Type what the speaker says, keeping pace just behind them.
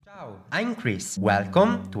Ciao, I'm Chris.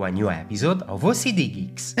 Welcome to a new episode of OCD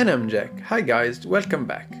Geeks. And I'm Jack. Hi guys, welcome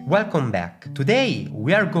back. Welcome back. Today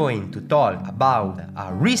we are going to talk about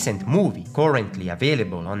a recent movie currently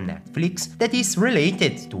available on Netflix that is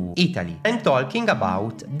related to Italy. I'm talking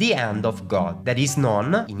about The Hand of God, that is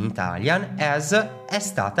known in Italian as È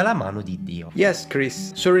stata la mano di Dio. Yes,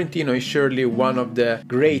 Chris, Sorrentino is surely one of the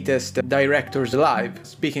greatest directors alive,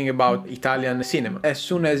 speaking about Italian cinema. As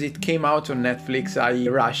soon as it came out on Netflix, I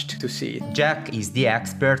rushed to see it. Jack is the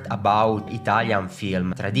expert about Italian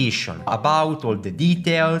film tradition, about all the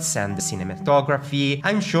details and the cinematography.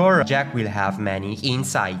 I'm sure Jack will have many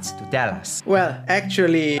insights to tell us. Well,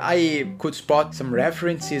 actually, I could spot some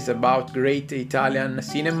references about great Italian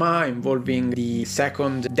cinema involving the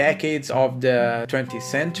second decades of the 20th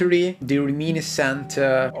century, the reminiscent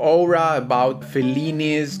aura about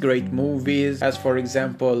Fellini's great movies, as for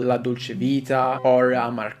example La Dolce Vita or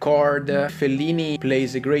Amarcord. Fellini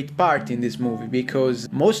plays a great part in this movie because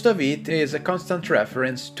most of it is a constant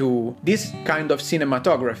reference to this kind of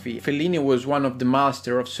cinematography. Fellini was one of the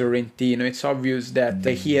masters of Sorrentino. It's obvious that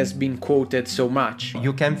he has been quoted so much.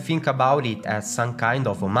 You can think about it as some kind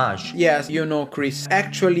of homage. Yes, you know, Chris,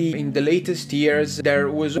 actually in the latest years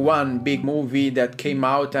there was one big movie that came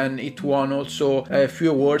out and it won also a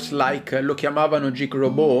few awards, like Lo chiamavano Gig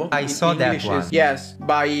Robot. I saw English that one. Yes,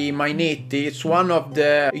 by Mainetti. It's one of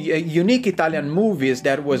the unique Italian movies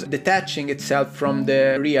that was detaching itself from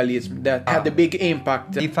the realism, that had a big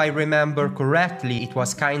impact. If I remember correctly, it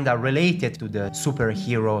was kinda related to the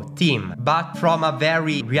superhero theme, but from a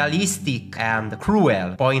very realistic and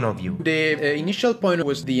cruel point of view. The initial point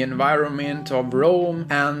was the environment of Rome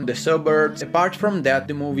and the suburbs. Apart from that,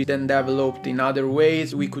 the movie then developed in other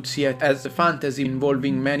ways. We could see it as a fantasy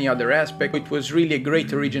involving many other aspects. It was really a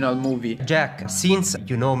great original movie. Jack, since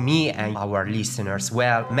you know me and our listeners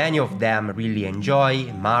well, many of them really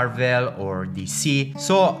enjoy Marvel or DC.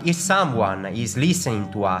 So if someone is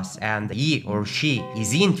listening to us and he or she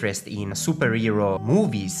is interested in superhero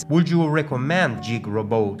movies, would you recommend Gig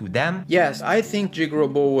Robot to them? Yes, I think Gig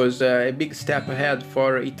Robot was a big step ahead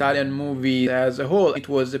for Italian movies as a whole. It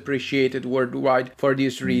was appreciated worldwide for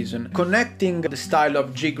this reason. Connecting the style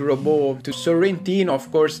of Gig Robot to Sorrentino, of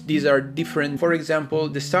course, these are different. For example,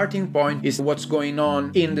 the starting point is what's going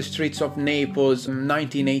on in the streets of Naples,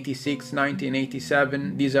 1986,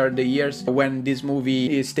 1987. These are the years when this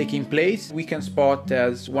movie is taking place. We can spot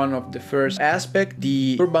as one of the first aspects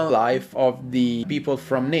the urban life of the people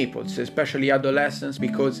from Naples, especially adolescents,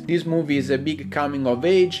 because this movie is a big coming of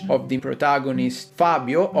age of the protagonist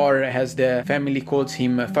Fabio, or as the family calls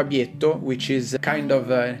him Fabietto, which is kind of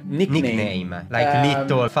a nickname. Like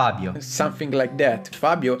Little Fabio. Something like that.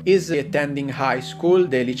 Fabio is attending high school,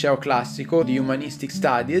 the Liceo Classico, the humanistic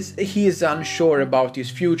studies. He is unsure about his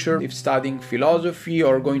future, if studying philosophy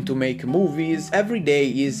or going to make movies. Every day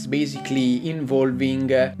is basically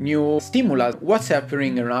involving new stimuli. What's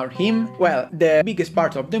happening around him? Well, the biggest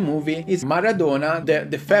part of the movie is Maradona,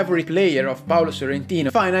 the favorite player of Paolo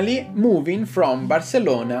Sorrentino, finally moving from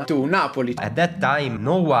Barcelona to Napoli. At that time,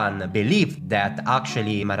 no one believed that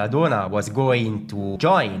actually Maradona was going to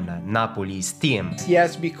join Napoli's team.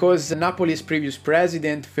 Yes, because Napoli's previous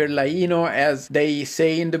president, Ferlaino, as they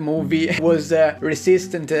say in the movie, was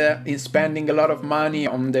resistant in spending a lot of money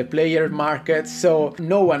on the player market, so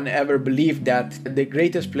no one ever believed that the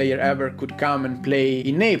greatest player ever could come and play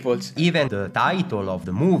in Naples. Even the title of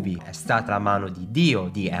the movie, È stata la mano di Dio,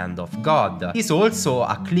 The Hand of God, is also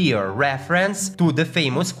a clear reference to the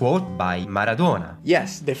famous quote by Maradona.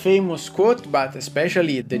 Yes, the famous quote, but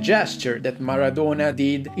especially the gesture that Maradona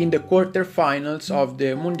did in the quarterfinals of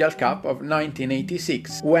the Mundial Cup of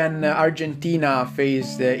 1986, when Argentina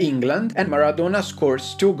faced England and Maradona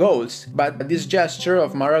scores 2 goals. But this gesture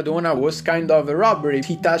of Maradona was kind of a robbery.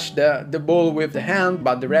 He touched the ball with the hand,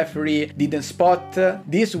 but the referee didn't spot.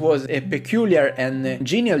 This was a peculiar and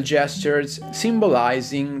genial gesture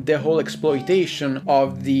symbolizing the whole exploitation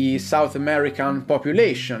of the South American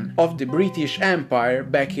population of the British Empire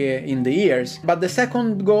back in the years. But the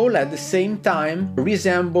second goal at the same time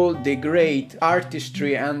resembled the great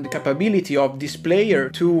artistry and capability of this player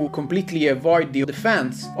to completely avoid the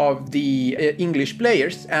defense of the English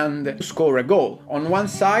players and score a goal. On one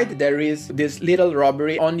side there is this little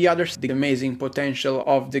robbery, on the other the amazing potential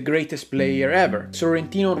of the greatest player ever.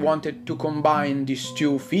 Sorrentino wanted to combine these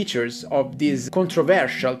two features of these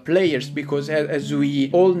controversial players because as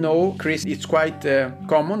we all know, Chris, it's quite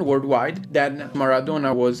common worldwide that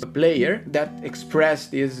Maradona was a player that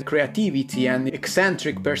expressed his creativity and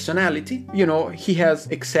eccentric personality. You know, he has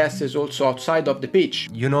excesses also outside of the pitch.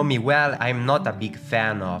 You know me well, I'm not a big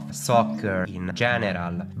fan of soccer in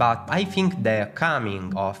general, but I think the the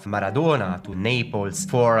coming of Maradona to Naples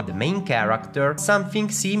for the main character, something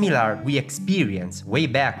similar we experienced way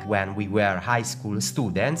back when we were high school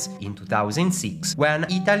students in 2006 when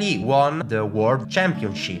Italy won the World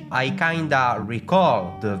Championship. I kinda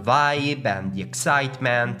recall the vibe and the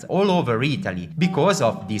excitement all over Italy because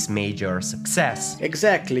of this major success.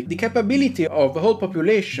 Exactly. The capability of the whole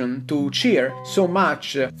population to cheer so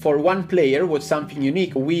much for one player was something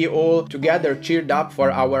unique. We all together cheered up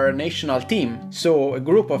for our national team, so a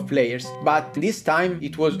group of players, but this time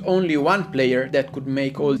it was only one player that could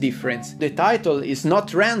make all difference. The title is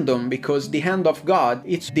not random because the hand of God,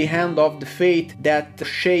 it's the hand of the fate that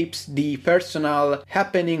shapes the personal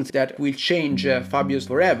happenings that will change Fabio's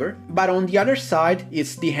forever, but on the other side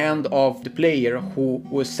it's the hand of the player who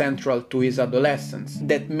was central to his adolescence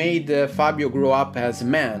that made Fabio grow up as a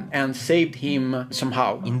man and saved him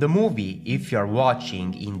somehow. In the movie, if you're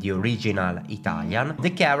watching in the original Italian, the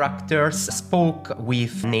characters spoke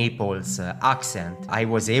with Naples accent. I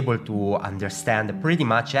was able to understand pretty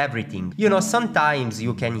much everything. You know, sometimes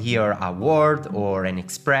you can hear a word or an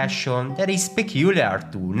expression that is peculiar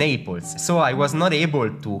to Naples, so I was not able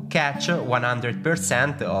to catch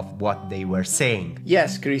 100% of what they were saying.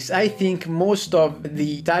 Yes, Chris, I think most of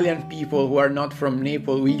the Italian people who are not from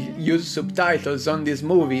Naples will use subtitles on this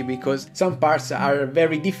movie because some parts are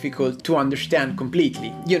very difficult to understand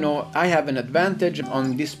completely. You know, I have an advantage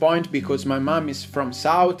on this point because my mom is from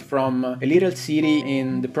south, from a little city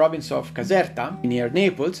in the province of Caserta, near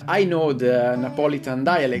Naples. I know the Napolitan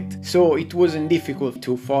dialect, so it wasn't difficult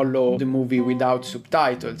to follow the movie without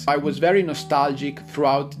subtitles. I was very nostalgic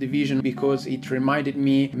throughout the vision because it reminded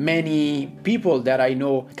me many people that I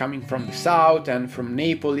know coming from the south and from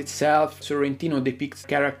Naples itself. Sorrentino depicts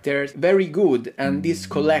characters very good and this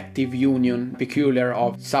collective union peculiar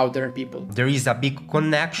of southern people. There is a big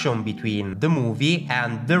connection between the movie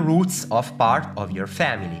and the roots of part of your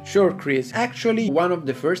family. Sure, Chris. Actually, one of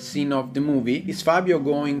the first scenes of the movie is Fabio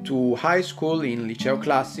going to high school in Liceo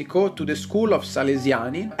Classico to the school of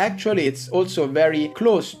Salesiani. Actually, it's also very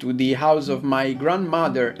close to the house of my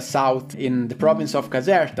grandmother south in the province of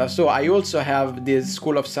Caserta. So I also have this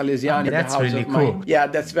school of Salesiani in the house really of my... cool. Yeah,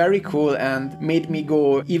 that's very cool and made me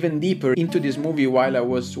go even deeper into this movie while I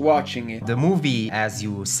was watching it. The movie, as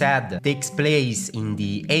you said, takes place in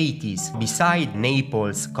the 80s. Beside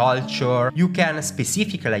Naples culture, you can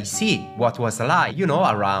specifically see what was like, you know,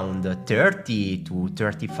 around 30 to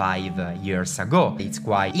 35 years ago. It's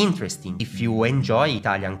quite interesting. If you enjoy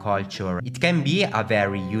Italian culture, it can be a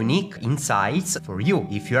very unique insights for you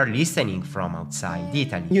if you are listening from outside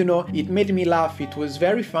Italy. You know, it made me laugh. It was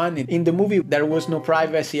very funny. In the movie, there was no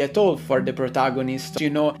privacy at all for the protagonist. You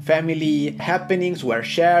know, family happenings were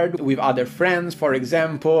shared with other friends, for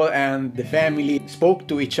example, and the family spoke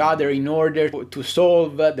to each other in order to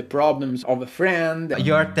solve the problems of a friend.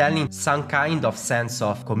 You are telling some kind of sense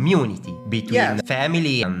of community between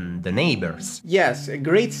family and the neighbors. Yes, a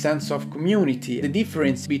great sense of community. The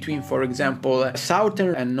difference between, for example,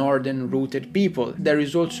 southern and northern rooted people. There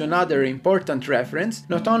is also another important reference,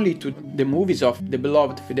 not only to the movies of the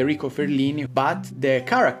beloved Federico Fellini, but the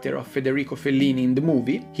character of Federico Fellini in the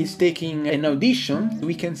movie. He's taking an audition.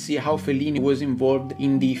 We can see how Fellini was involved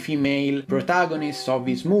in the female protagonists of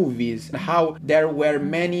his movies, how there were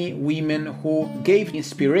many women who gave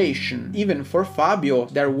inspiration. Even for Fabio,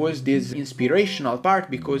 there was this inspirational part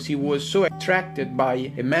because he was so attracted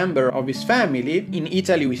by a member of his family. In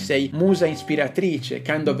Italy we say musa ispiratrice,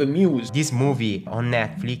 kind of a muse. This movie on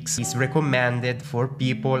Netflix is recommended for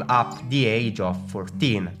people up the age of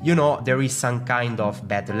 14. You know, there is some kind of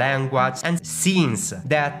bad language and scenes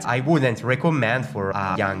that I wouldn't recommend for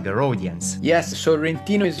a younger audience. Yes,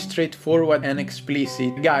 Sorrentino is straightforward and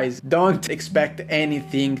explicit. Guys, don't expect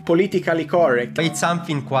anything politically correct. It's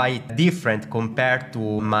something quite different compared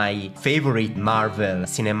to my favorite Marvel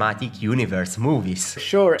Cinematic Universe movies.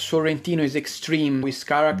 Sure, Sorrentino is extreme, his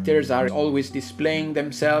characters are always displaying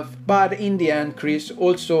themselves, but in the end, Chris,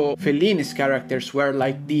 also Fellini's characters were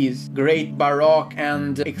like these great baroque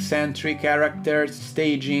and eccentric characters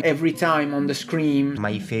staging every time on the screen.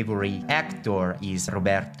 My favorite actor is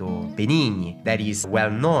Roberto Benigni, that is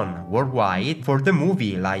well known worldwide for the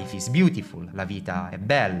movie Life is Beautiful, La Vita è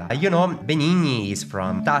Bella. You know, Benigni is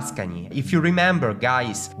from Tuscany. If you remember,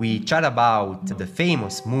 guys, we chatted chat about the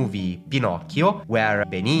famous movie Pinocchio, where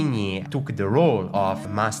Benigni took the role of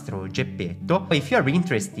Mastro Geppetto. If you're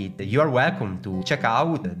interested, you're welcome to check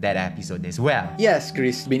out that episode as well. Yes,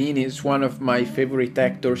 Chris, Benigni is one of my favorite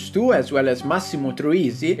actors too, as well as Massimo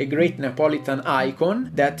Troisi, a great Napolitan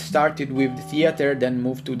icon that started with the theater, then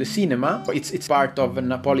moved to the cinema. It's part of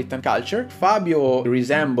Napolitan culture. Fabio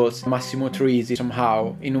resembles Massimo Troisi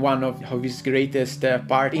somehow in one of his greatest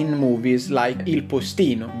part in movies like Il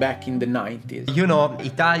Postino back in the 90s. You know,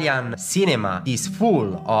 Italian cinema is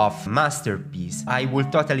full of masterpieces. I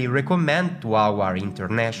would totally recommend to our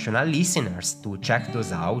international listeners to check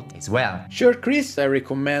those out as well. Sure, Chris, I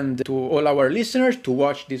recommend to all our listeners to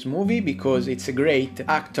watch this movie because it's a great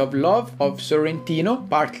act of love of Sorrentino,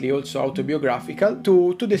 partly also autobiographical,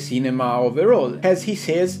 to the cinema overall. As he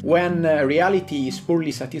says, when reality is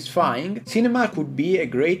poorly satisfying, cinema could be a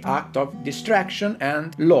great act of distraction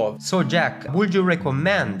and love. So Jack, would you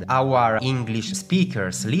recommend our English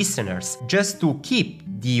speakers, listeners, just to keep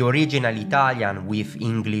the original Italian with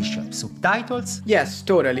English subtitles? Yes,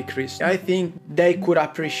 totally, Chris. I think they could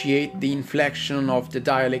appreciate the inflection of the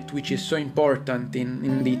dialect, which is so important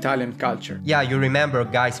in the Italian culture. Yeah, you remember,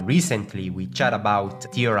 guys, recently we chat about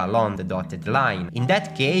Tear Along the Dotted Line. In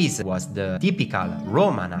that case, it was the typical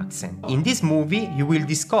Roman accent. In this movie, you will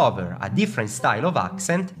discover a different style of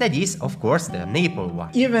accent that is, of course, the Naples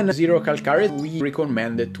one. Even Zero Calcare, we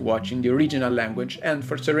recommended to watch in the original language, and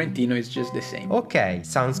for Sorrentino, it's just the same. Okay,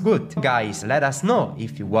 sounds good. Guys, let us know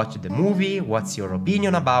if you watched the movie, what's your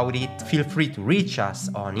opinion about it. Feel free to reach us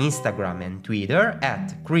on Instagram and Twitter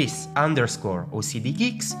at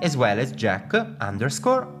Chris_OCDGeeks as well as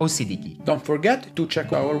Jack_OCDGeek. Don't forget to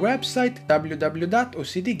check our website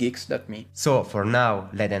www.ocdgeeks.me. So for now,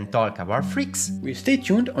 let them talk about freaks. We stay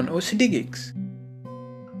tuned on OCD Geeks.